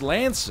against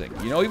Lansing,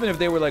 you know, even if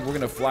they were like, we're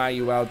going to fly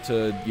you out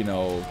to, you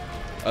know,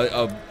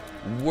 a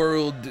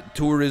world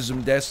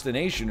tourism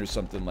destination or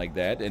something like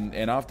that,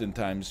 and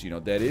oftentimes, you know,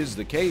 that is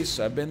the case.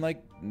 I've been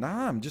like,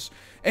 nah, I'm just,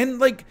 and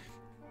like,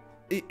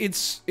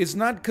 it's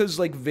not because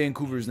like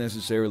Vancouver's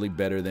necessarily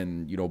better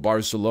than, you know,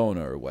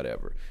 Barcelona or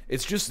whatever.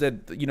 It's just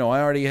that, you know, I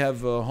already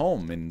have a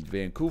home in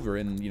Vancouver,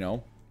 and, you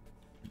know,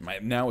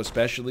 now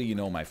especially, you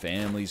know, my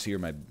family's here,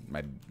 my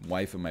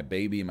wife and my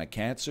baby and my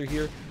cats are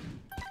here.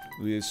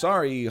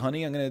 Sorry,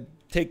 honey, I'm gonna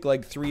take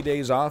like 3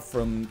 days off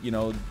from, you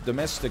know,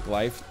 domestic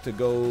life to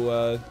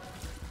go,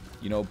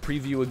 you know,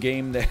 preview a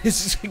game that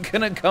is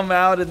gonna come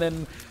out, and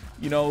then,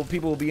 you know,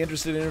 people will be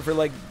interested in it for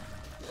like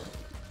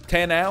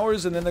 10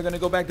 hours, and then they're gonna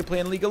go back to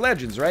playing League of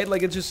Legends, right?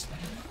 Like, it's just,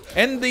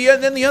 and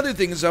then the other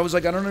thing is, I was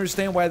like, I don't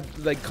understand why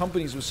like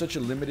companies with such a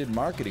limited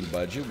marketing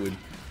budget would,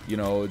 you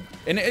know,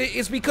 and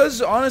it's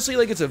because honestly,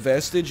 like, it's a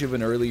vestige of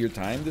an earlier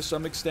time to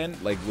some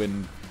extent, like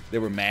when there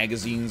were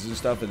magazines and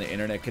stuff, and the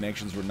internet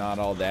connections were not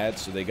all that,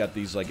 so they got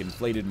these, like,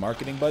 inflated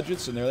marketing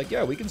budgets, and they're like,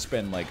 yeah, we can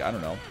spend, like, I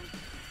don't know,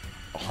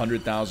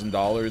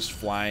 $100,000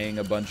 flying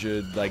a bunch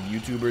of, like,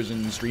 YouTubers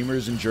and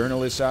streamers and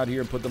journalists out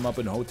here and put them up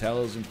in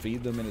hotels and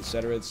feed them and et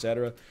cetera, et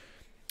cetera.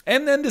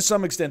 And then to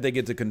some extent, they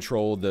get to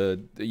control the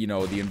you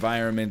know, the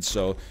environment,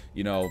 so,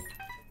 you know,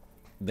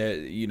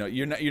 you know,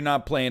 you're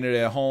not playing it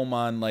at home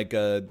on, like,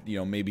 a, you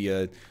know, maybe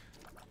a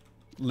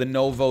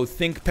Lenovo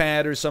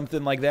ThinkPad or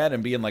something like that,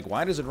 and being like,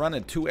 why does it run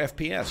at 2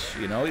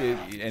 FPS? You know,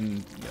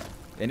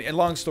 and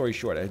long story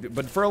short,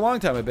 but for a long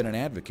time I've been an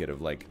advocate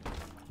of like,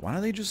 why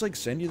don't they just like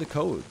send you the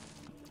code?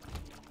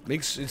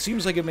 It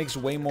seems like it makes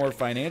way more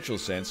financial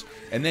sense,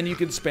 and then you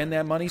can spend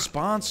that money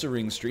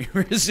sponsoring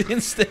streamers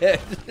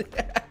instead.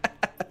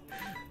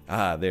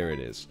 Ah, there it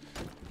is.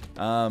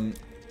 No,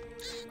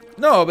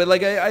 but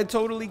like I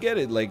totally get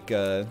it. Like,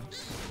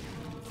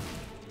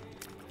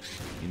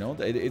 You know,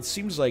 it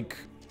seems like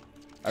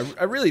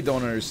I really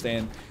don't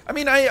understand. I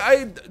mean,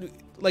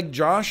 like,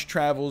 Josh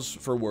travels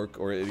for work,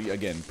 or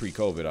again,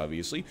 pre-COVID,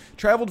 obviously,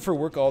 traveled for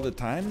work all the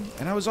time,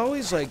 and I was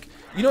always like,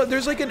 you know,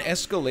 there's like an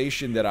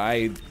escalation that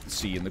I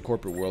see in the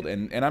corporate world,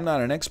 and I'm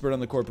not an expert on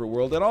the corporate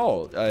world at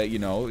all, you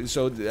know,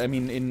 so, I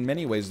mean, in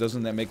many ways,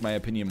 doesn't that make my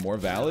opinion more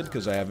valid,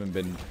 because I haven't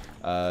been,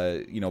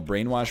 you know,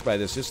 brainwashed by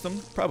the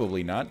system?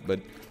 Probably not,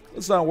 but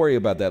let's not worry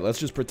about that. Let's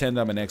just pretend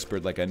I'm an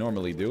expert like I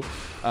normally do,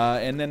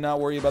 and then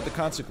not worry about the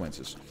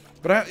consequences.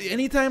 But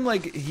anytime,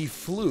 like, he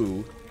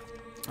flew,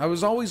 I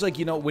was always like,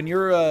 you know, when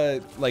you're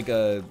like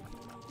a,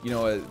 you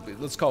know,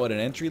 let's call it an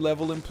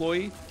entry-level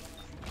employee,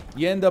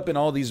 you end up in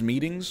all these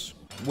meetings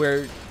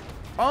where,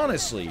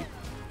 honestly,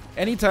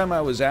 anytime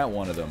I was at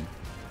one of them,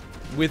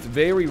 with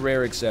very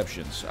rare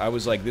exceptions, I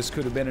was like, this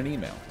could have been an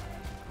email.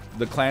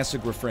 The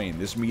classic refrain,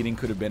 this meeting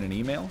could have been an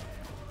email.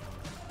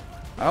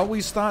 I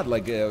always thought,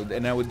 like,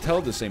 and I would tell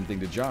the same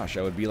thing to Josh.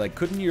 I would be like,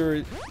 couldn't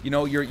you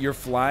know, you're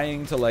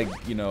flying to, like,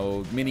 you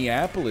know,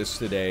 Minneapolis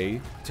today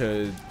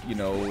to, you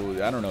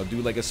know, I don't know, do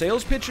like a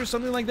sales pitch or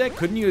something like that?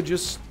 Couldn't you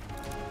just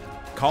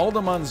call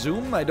them on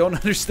Zoom? I don't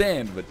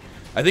understand, but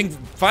I think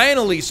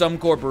finally some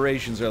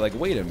corporations are like,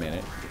 wait a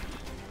minute,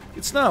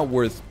 it's not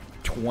worth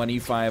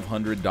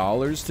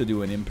 $2,500 to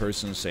do an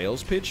in-person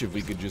sales pitch if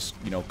we could just,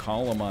 you know,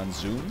 call them on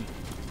Zoom.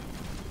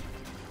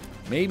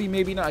 Maybe,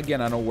 maybe not.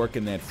 Again, I don't work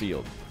in that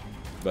field.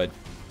 But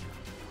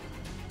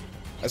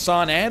I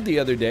saw an ad the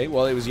other day.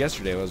 Well, it was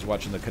yesterday. I was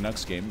watching the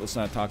Canucks game. Let's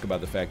not talk about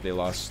the fact they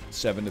lost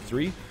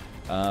 7-3.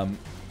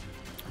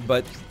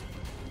 But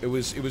it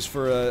was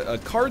for a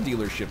car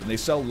dealership, and they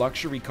sell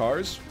luxury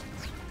cars.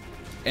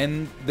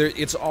 And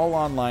it's all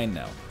online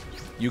now.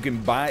 You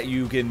can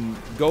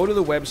go to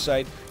the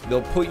website.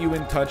 They'll put you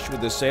in touch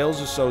with the sales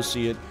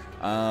associate.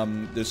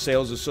 The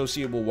sales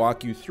associate will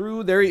walk you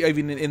through. They're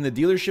even in the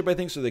dealership, I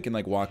think, so they can,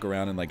 like, walk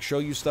around and, like, show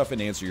you stuff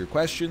and answer your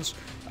questions.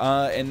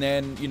 And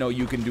then, you know,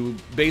 you can do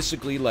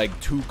basically, like,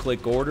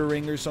 2-click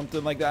ordering or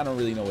something like that. I don't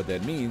really know what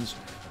that means.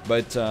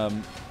 But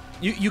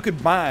you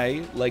could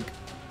buy, like,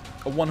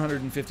 a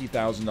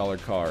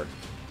 $150,000 car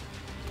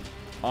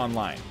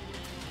online.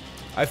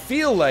 I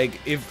feel like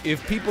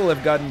if people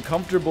have gotten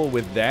comfortable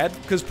with that,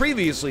 because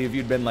previously if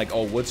you'd been like,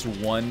 oh, what's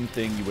one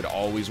thing you would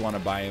always want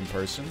to buy in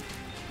person?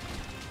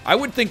 I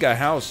would think a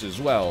house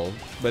as well,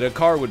 but a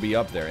car would be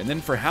up there. And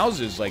then for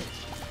houses, like,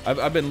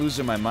 I've been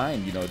losing my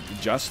mind. You know,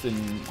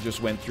 Justin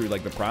just went through,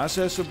 like, the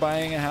process of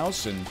buying a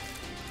house, and,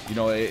 you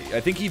know,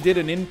 I think he did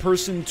an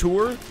in-person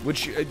tour,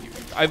 which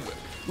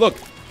look,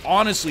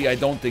 honestly, I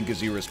don't think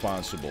is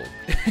irresponsible.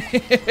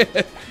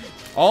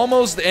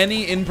 Almost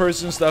any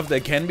in-person stuff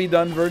that can be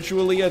done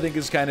virtually, I think,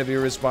 is kind of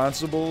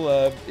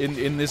irresponsible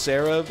in this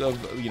era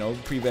of, you know,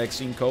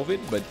 pre-vaccine COVID,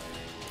 but...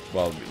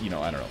 Well, you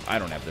know, I don't know. I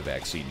don't have the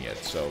vaccine yet,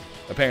 so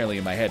apparently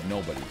in my head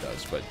nobody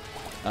does. But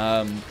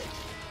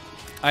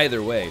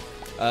either way,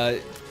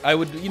 I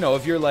would, you know,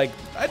 if you're like,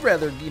 I'd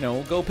rather, you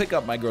know, go pick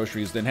up my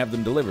groceries than have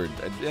them delivered.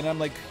 And I'm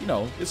like, you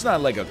know, it's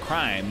not like a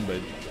crime, but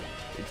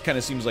it kind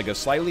of seems like a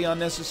slightly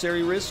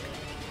unnecessary risk.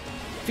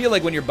 I feel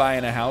like when you're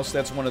buying a house,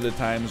 that's one of the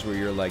times where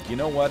you're like, you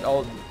know what,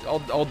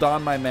 I'll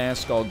don my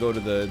mask, I'll go to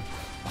the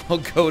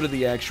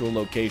actual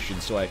location,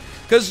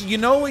 because you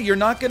know what, you're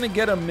not gonna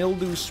get a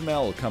mildew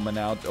smell coming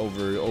out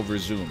over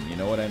Zoom, you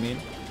know what I mean?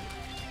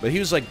 But he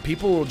was like,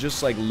 people will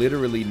just, like,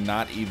 literally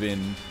not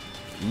even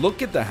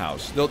look at the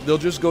house. They'll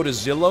just go to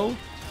Zillow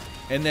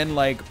and then,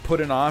 like, put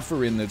an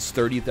offer in that's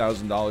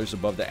 $30,000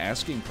 above the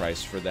asking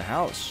price for the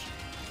house,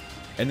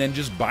 and then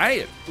just buy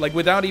it, like,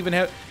 without even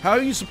how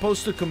are you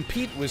supposed to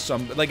compete with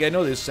some, like, I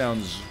know this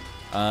sounds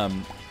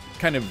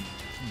kind of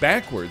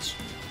backwards,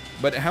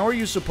 but how are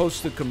you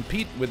supposed to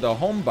compete with a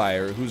home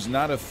buyer who's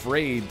not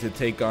afraid to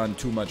take on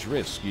too much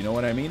risk? You know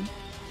what I mean?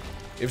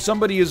 If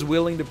somebody is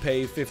willing to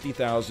pay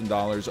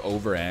 $50,000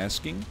 over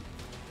asking,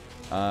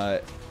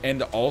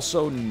 and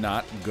also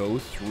not go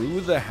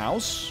through the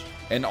house,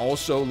 and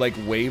also, like,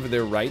 waive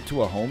their right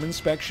to a home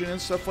inspection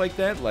and stuff like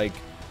that, like,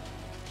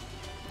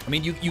 I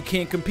mean, you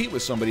can't compete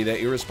with somebody that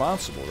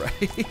irresponsible,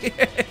 right?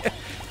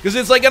 Because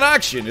it's like an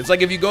auction. It's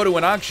like if you go to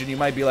an auction, you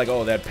might be like,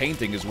 oh, that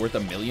painting is worth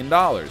 $1 million.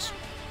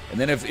 And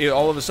then if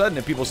all of a sudden,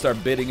 if people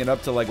start bidding it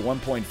up to like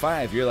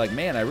 1.5, you're like,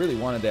 man, I really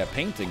wanted that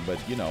painting, but,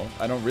 you know,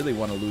 I don't really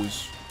want to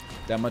lose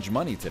that much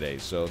money today.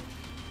 So,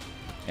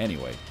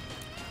 anyway.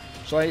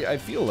 So I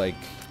feel like,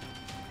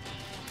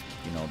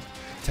 you know,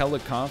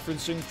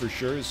 teleconferencing for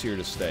sure is here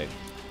to stay.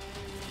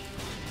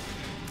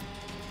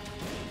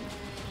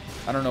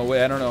 I don't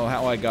know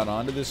how I got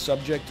onto this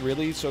subject,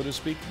 really, so to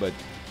speak, but...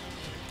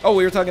 Oh,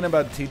 we were talking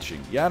about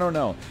teaching. Yeah, I don't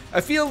know. I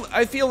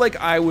feel like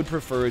I would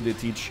prefer to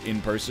teach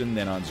in person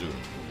than on Zoom.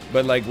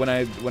 But like when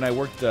I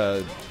worked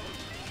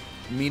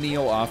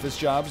menial office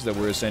jobs that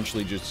were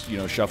essentially just, you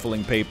know,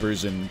 shuffling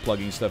papers and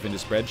plugging stuff into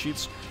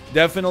spreadsheets,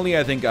 definitely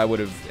I think I would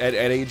have at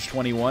age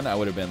 21 I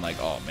would have been like,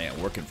 oh man,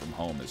 working from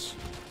home is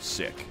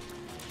sick.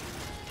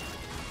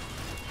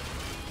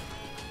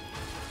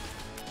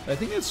 I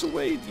think that's the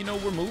way, you know,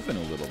 we're moving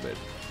a little bit.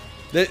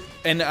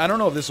 And I don't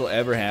know if this will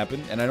ever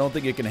happen, and I don't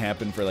think it can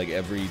happen for like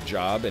every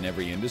job and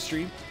every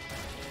industry.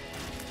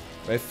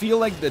 But I feel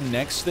like the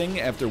next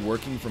thing after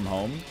working from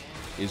home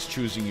is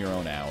choosing your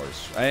own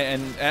hours.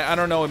 And I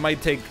don't know, it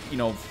might take, you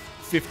know,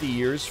 50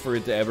 years for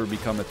it to ever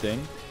become a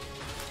thing.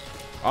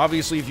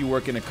 Obviously, if you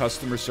work in a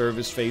customer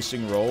service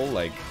facing role,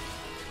 like,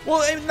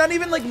 well, not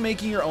even like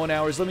making your own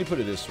hours. Let me put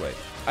it this way.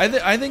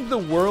 I think the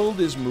world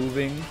is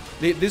moving.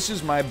 This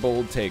is my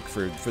bold take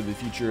for the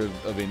future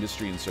of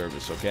industry and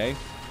service, okay?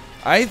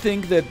 I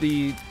think that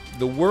the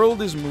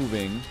world is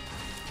moving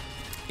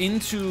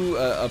into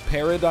a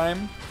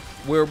paradigm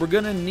where we're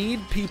going to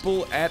need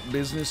people at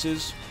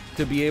businesses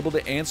to be able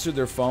to answer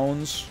their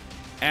phones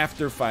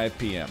after 5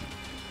 p.m.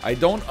 I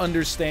don't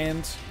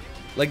understand.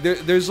 Like,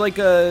 there's like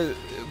the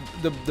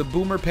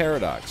boomer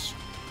paradox.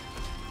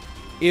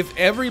 If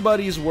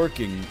everybody's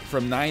working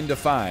from 9 to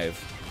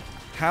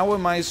 5, how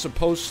am I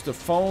supposed to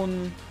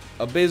phone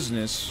a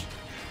business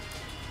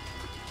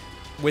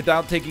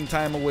without taking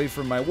time away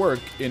from my work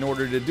in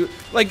order to do...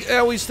 Like, I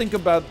always think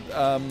about,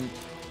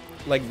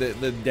 like,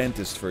 the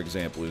dentist, for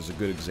example, is a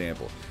good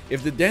example.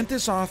 If the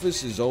dentist's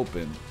office is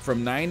open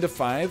from 9 to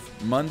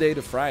 5, Monday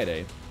to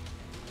Friday,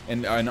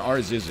 and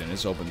ours isn't,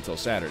 it's open until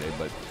Saturday,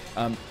 but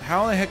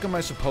how the heck am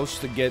I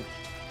supposed to get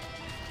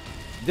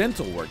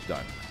dental work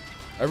done?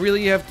 I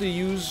really have to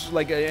use,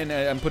 like, and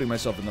I'm putting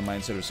myself in the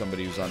mindset of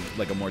somebody who's on,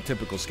 like, a more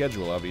typical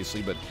schedule,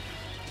 obviously, but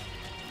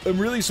I'm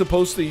really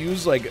supposed to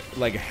use, like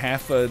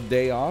half a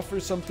day off or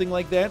something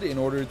like that in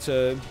order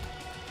to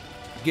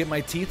get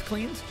my teeth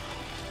cleaned?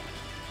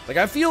 Like,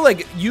 I feel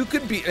like you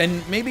could be,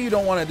 and maybe you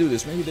don't want to do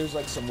this, maybe there's,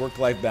 like, some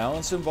work-life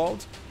balance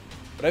involved,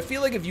 but I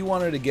feel like if you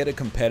wanted to get a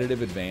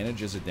competitive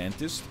advantage as a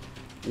dentist,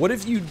 what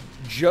if you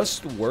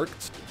just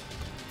worked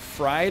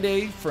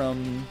Friday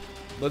from,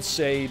 let's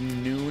say,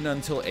 noon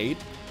until 8,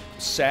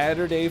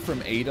 Saturday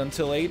from 8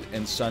 until 8,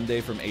 and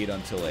Sunday from 8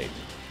 until 8?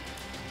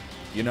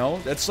 You know,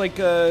 that's like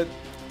a...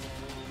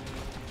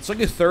 It's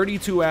like a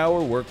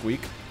 32-hour work week,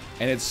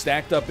 and it's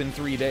stacked up in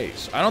 3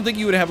 days. I don't think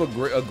you would have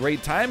a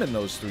great time in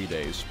those 3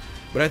 days,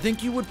 but I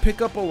think you would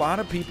pick up a lot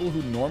of people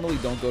who normally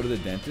don't go to the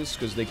dentist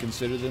because they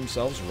consider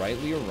themselves,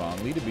 rightly or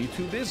wrongly, to be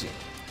too busy.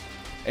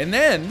 And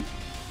then,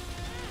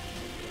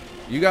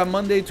 you got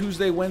Monday,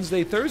 Tuesday,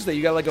 Wednesday, Thursday.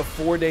 You got like a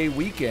 4-day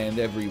weekend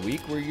every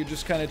week where you're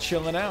just kind of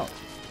chilling out.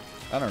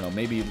 I don't know,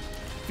 maybe...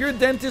 If you're a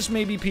dentist,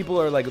 maybe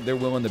people are like, they're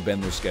willing to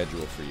bend their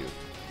schedule for you.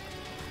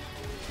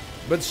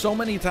 But so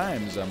many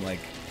times, I'm like...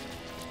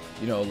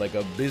 You know, like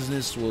a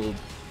business will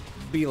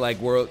be like,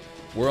 we're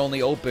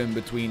only open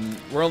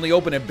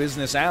at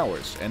business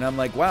hours. And I'm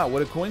like, wow,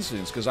 what a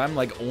coincidence, because I'm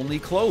like only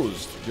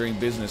closed during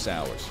business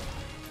hours.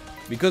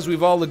 Because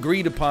we've all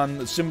agreed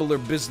upon similar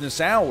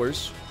business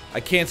hours, I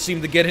can't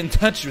seem to get in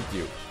touch with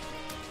you.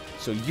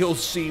 So you'll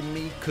see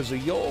me because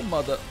of your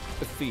mother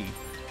fee.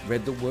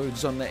 Read the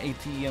words on the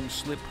ATM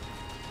slip.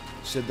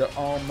 Said the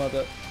all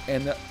mother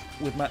and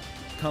with my,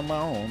 come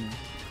on.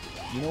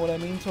 You know what I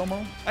mean,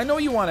 Tomo? I know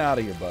you want out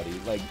of here, buddy.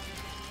 Like,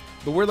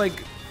 but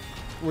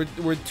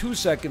we're 2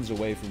 seconds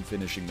away from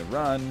finishing the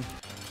run.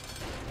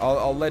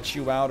 I'll let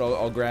you out.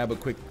 I'll grab a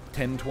quick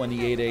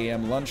 10:28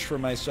 a.m. lunch for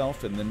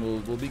myself, and then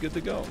we'll be good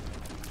to go.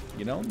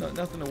 You know,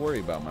 nothing to worry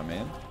about, my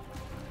man.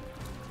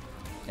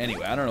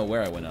 Anyway, I don't know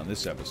where I went on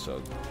this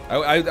episode.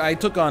 I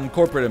took on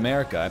corporate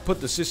America. I put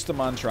the system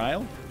on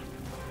trial.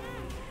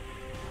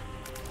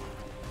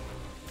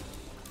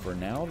 For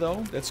now,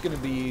 though, that's going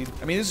to be...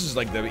 I mean, this is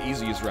like the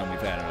easiest run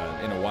we've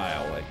had in a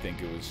while. I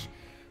think it was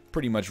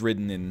pretty much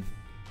written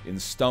in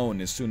stone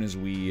as soon as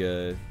we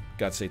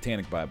got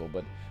Satanic Bible.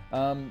 But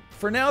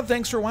for now,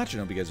 thanks for watching.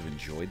 I hope you guys have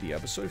enjoyed the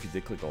episode. If you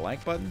did, click the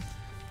like button.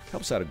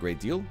 Helps out a great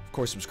deal. Of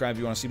course, subscribe if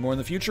you want to see more in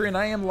the future. And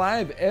I am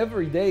live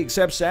every day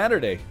except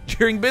Saturday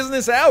during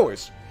business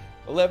hours.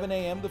 11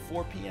 a.m. to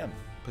 4 p.m.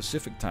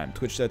 Pacific time.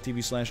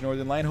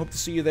 Twitch.tv/Northernlion. Hope to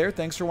see you there.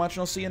 Thanks for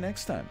watching. I'll see you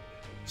next time.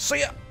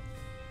 See ya!